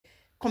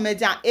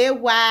comedian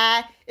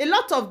AY. A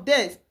lot of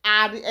them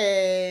are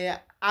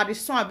the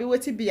son abi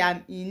wetin be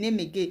an name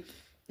again.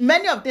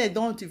 Many of them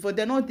don't divorce,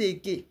 they know they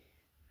gay.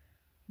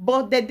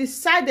 But they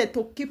decided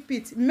to keep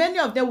it. Many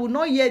of them will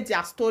not hear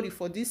their story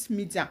for this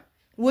media.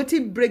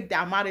 Wetin break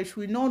their marriage,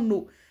 we don't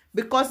know.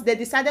 Because they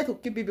decided to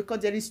keep it because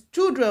there is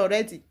children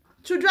already.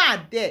 Children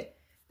are there.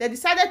 They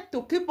decided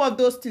to keep all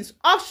those things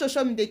off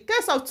social media. In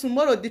case of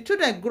tomorrow, the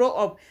children grow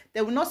up,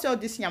 they will not see all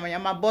this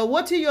yama. But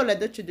what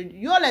Yul-Edochie do?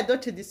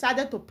 Yul-Edochie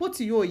decided to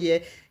put you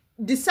here,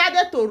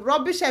 decided to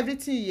rubbish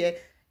everything here.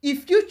 In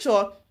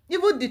future,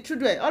 even the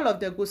children, all of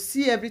them go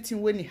see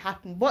everything when it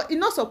happen. But it's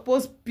not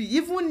supposed to be.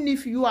 Even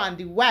if you and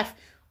the wife,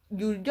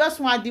 you just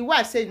want the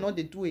wife say, you know,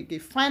 they do again.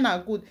 Fine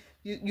and good.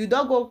 You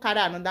don't go carry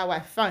another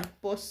wife. Fine.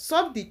 But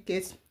solve the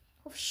case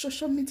of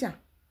social media.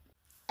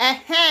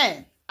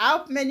 I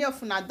hope many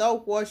of una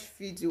don't watch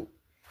video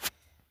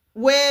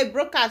where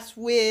broadcast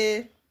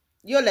where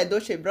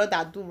Yul-Edochie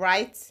brother do,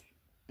 right?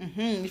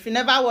 If you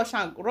never watch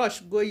and rush,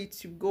 go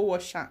YouTube, go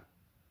watch am.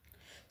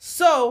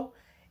 So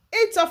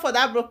it's all for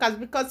that broadcast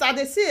because I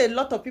dey see a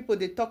lot of people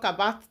they talk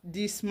about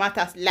these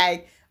matters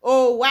like,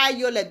 oh, why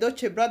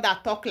Yul-Edochie brother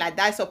talk like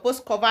that? He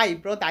supposed cover his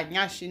brother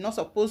nyash, he not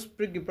supposed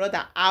bring his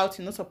brother out,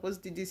 he not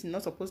supposed do this, he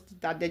not supposed do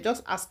that. They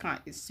just ask him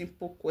a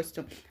simple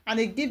question and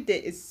they give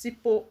them a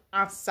simple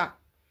answer.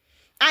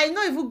 I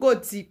no even go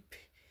deep.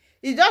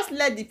 He just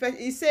let the person,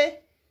 he say,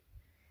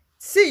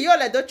 see,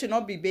 Yul-Edochie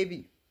not be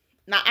baby,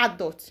 na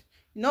adult.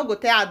 You no go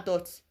tell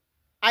adult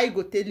how you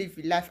go tell live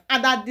your life.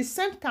 And at the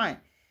same time,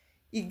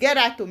 he get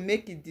right to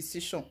make a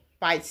decision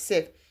by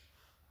himself.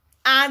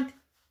 And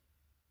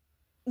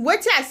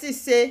what I see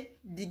say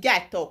the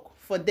guy talk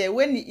for them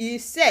when he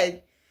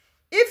said,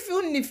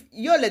 even if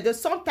Yul-Edochie,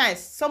 sometimes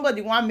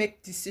somebody want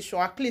make decision,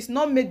 at least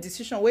not make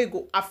decision where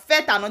go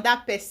affect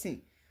another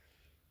person.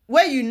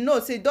 Where you know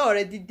say they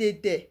already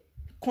did there,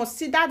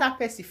 consider that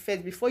person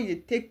first before you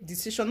take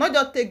decision. Not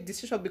just take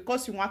decision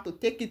because you want to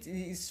take it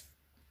is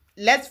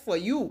less for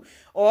you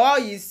or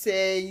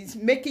is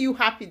making you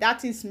happy.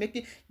 That is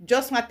making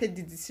just want to take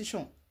the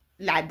decision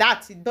like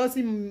that. It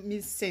doesn't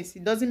make sense.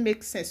 It doesn't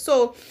make sense.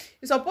 So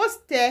you're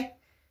supposed to tell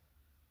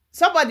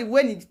somebody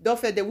when it don't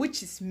feel the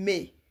which is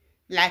me,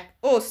 like,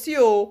 oh, see,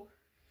 oh,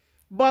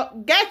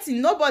 but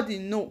getting nobody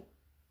know.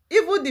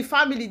 Even the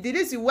family, the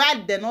reason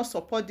why they not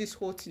support this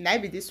whole thing, I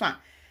be this one.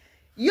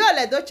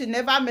 Yul-Edochie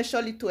never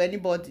mention it to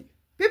anybody.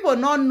 People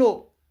not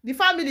know. The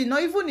family,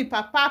 not even the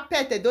papa,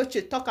 Ppen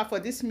Edochie talker for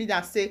this media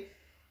and say,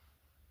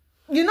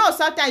 you know,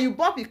 sometimes you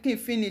bump your kid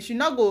finish, you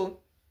not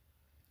go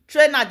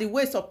train her the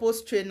way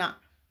supposed trainer.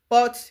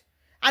 But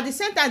at the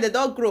same time, they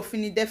don't grow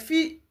finish. They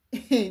feel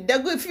they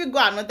go if you go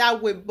another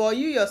way, but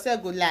you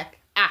yourself go like,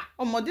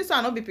 this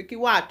one not be picking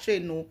what I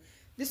train, no.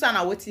 This one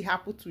what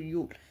happen to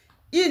you.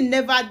 He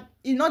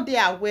not they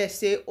aware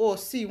say, oh,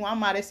 see, one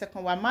marry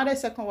second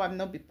wife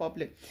not be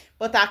problem.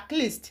 But at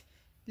least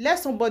let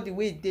somebody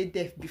wait they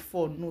deaf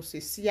before no say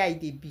see how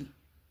they be.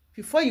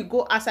 Before you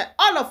go outside,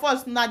 all of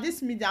us now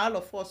this media, all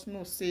of us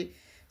know say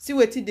see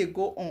what they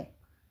go on.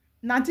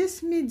 Now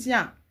this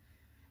media,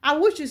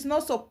 and which is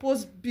not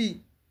supposed to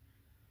be.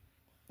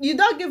 You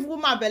don't give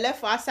woman belly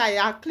for outside,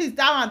 at least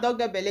that one don't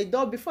get belly.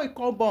 Don't before you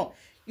come born.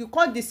 You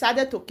can't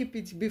decide to keep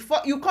it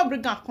before you can't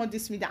bring and come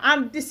this media.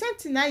 And the same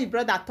thing now your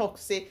brother talk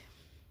say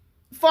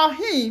for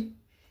him,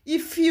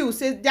 if you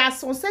say there are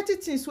some certain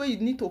things where you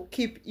need to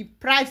keep in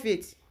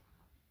private.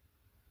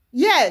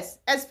 Yes,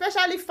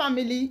 especially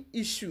family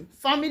issue,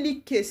 family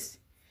case.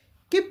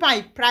 Keep it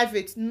in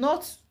private,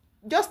 not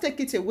just take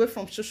it away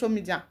from social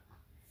media.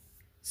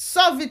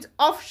 Solve it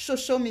off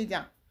social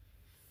media.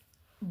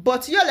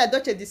 But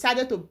Yul-Edochie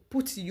decided to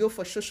put you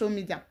for social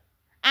media.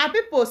 And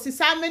people, since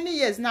how many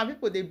years now,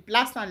 people they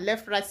blast and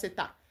left, right,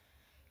 center.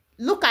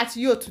 Look at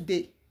you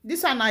today.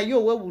 This one are you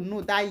where we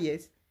know that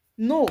years.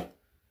 No.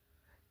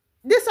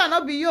 This one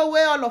not be your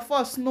way all of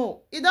us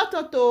know. It don't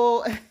talk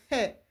to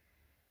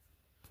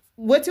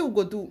what you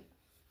go do.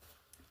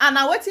 And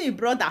now what your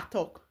brother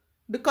talk.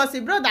 Because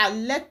your brother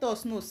let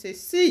us know, say,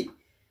 see,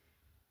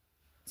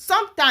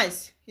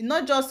 sometimes it's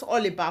not just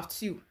all about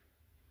you.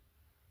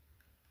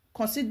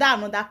 Consider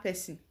another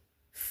person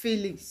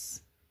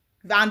feelings.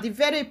 And the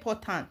very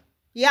important.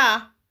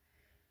 Yeah.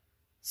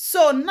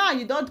 So now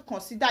you don't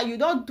consider, you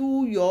don't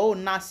do your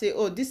own now say,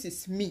 oh, this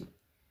is me.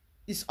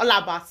 It's all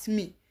about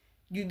me.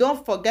 You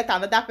don't forget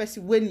another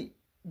person when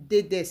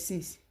they there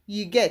since.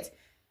 You get.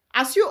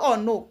 As you all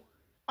know,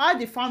 all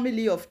the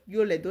family of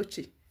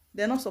Yul-Edochie,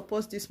 they're not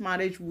supposed this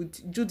marriage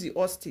with Judy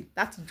Austin.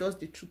 That's just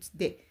the truth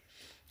there.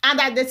 And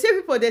that they say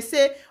people, they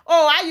say,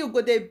 oh, how you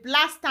go, they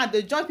blast and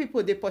they join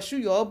people, they pursue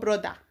your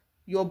brother.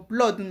 Your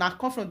blood do not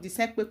come from the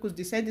same because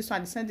the same this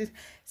one, the same this.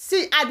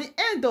 See, at the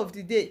end of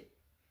the day,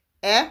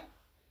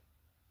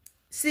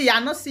 see, I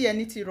not see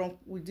anything wrong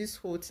with this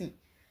whole thing.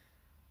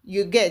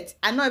 You get,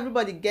 I know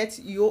everybody gets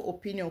your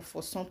opinion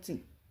for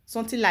something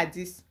like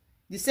this.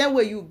 The same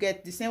way you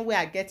get, the same way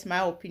I get my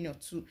opinion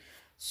too.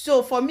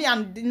 So for me,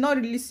 I did not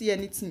really see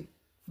anything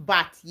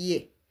bad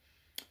here.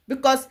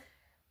 Because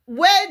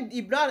when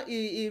he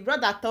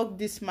brother talked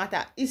this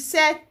matter, he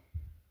said,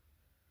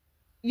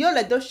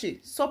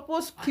 Yul-Edochie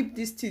suppose keep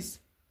these things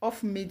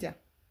off media.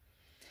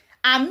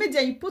 And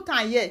media, you put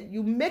on here,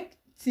 you make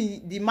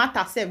the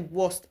matter self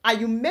worse,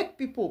 and you make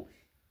people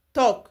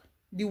talk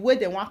the way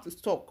they want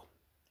to talk.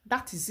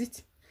 That is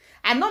it.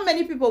 And not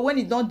many people, when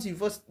you don't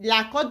divorce,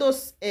 like all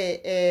those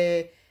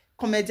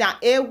comedian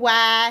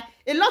AY,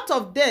 a lot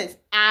of them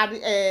are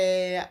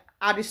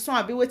the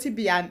son be waiting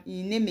be an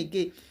name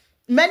again.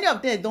 Many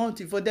of them don't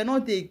divorce, they're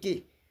not they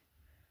gay.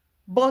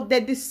 But they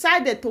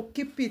decided to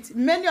keep it.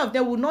 Many of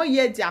them will not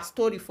hear their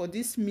story for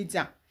this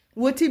media.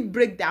 Waiting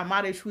break their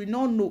marriage, we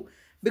don't know.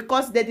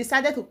 Because they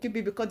decided to keep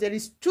it because there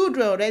is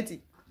children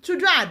already.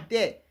 Children are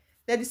there.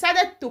 They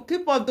decided to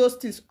keep all those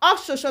things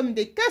off social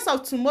media. In case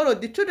of tomorrow,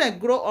 the children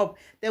grow up,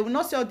 they will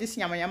not see all this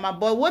yama yama.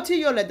 But what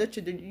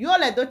Yul-Edochie do?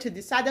 Yul-Edochie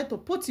decided to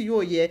put you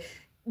here,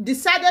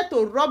 decided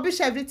to rubbish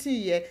everything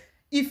here.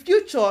 In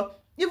future,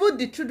 even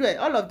the children,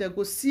 all of them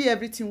go see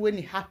everything when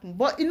it happen.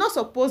 But it's not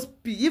supposed to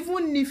be.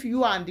 Even if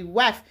you and the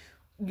wife,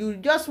 you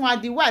just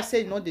want the wife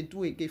say, no, they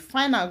do again.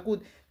 Fine and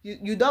good.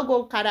 You don't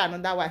go carry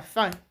another wife.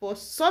 Fine. But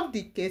solve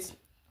the case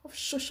of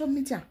social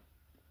media.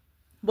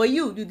 But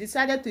you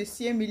decided to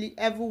see Emily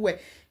everywhere.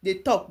 They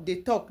talk.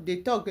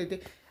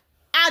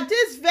 And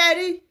this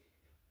very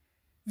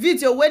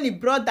video when the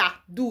brother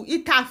do,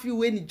 interview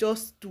when he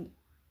just do.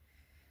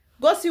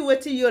 Go see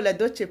what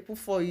Yul-Edochie put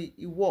for he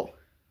war.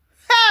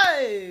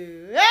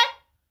 Hey! Eh?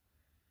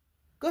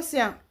 Go see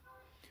him.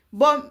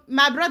 But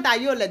my brother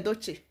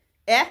Yul-Edochie,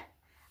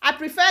 I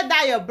prefer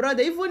that your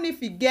brother, even if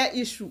he get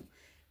issue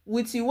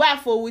with your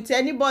wife or with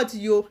anybody,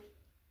 you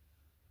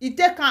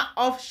take her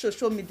off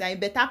social media. It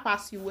better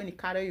pass you when you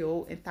carry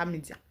your enter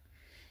media.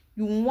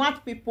 You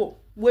want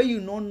people where you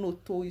don't know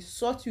to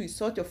insult you,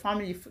 insult your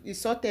family,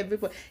 insult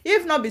everybody.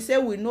 If not be say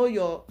we know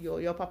your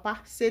papa,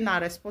 say na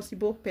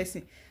responsible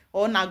person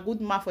or na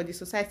good man for the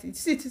society.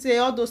 See, say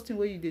all those things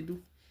where you they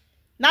do.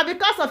 Now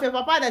because of your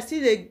papa, they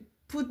still they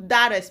put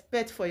that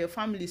respect for your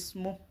family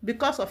small.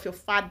 Because of your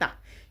father,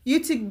 you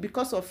think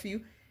because of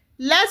you.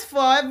 Less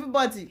for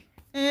everybody.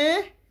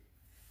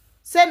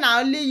 Say now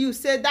only you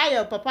say that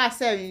your papa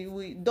say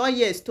we don't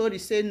hear a story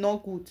say no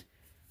good.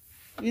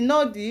 You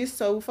know this,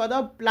 so for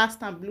that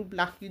blast and blue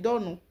black, you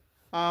don't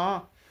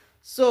know.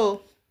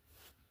 So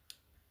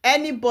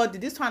anybody,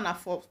 this one are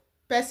for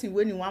person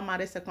when you want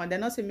marry second. They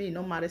not say me you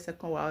no marry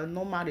second or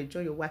no marry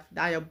join your wife.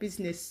 That your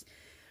business.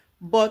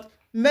 But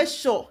make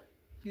sure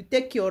you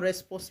take your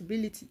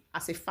responsibility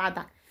as a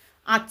father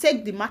and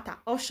take the matter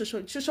of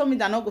social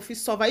media not go fit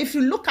solve. If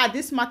you look at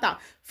this matter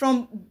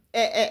from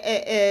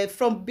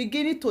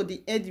beginning to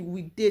the end,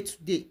 we day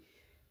to day,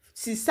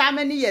 since how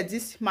many years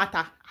this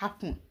matter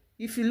happen.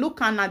 If you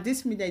look at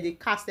this media, they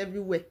cast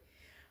everywhere.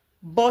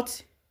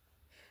 But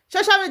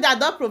social media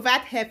don't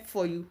provide help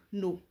for you.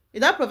 No.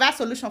 It don't provide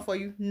solution for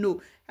you.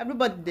 No.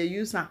 Everybody they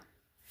use am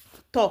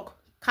talk,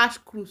 cash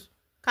cruise,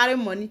 carry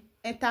money,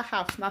 enter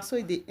house. Now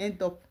so they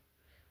end up.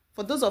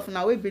 For those of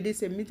now we believe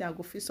say media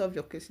go fit solve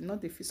your case,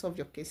 not the fit solve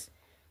your case.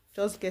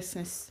 Just get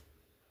sense.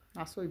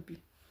 That's what it be.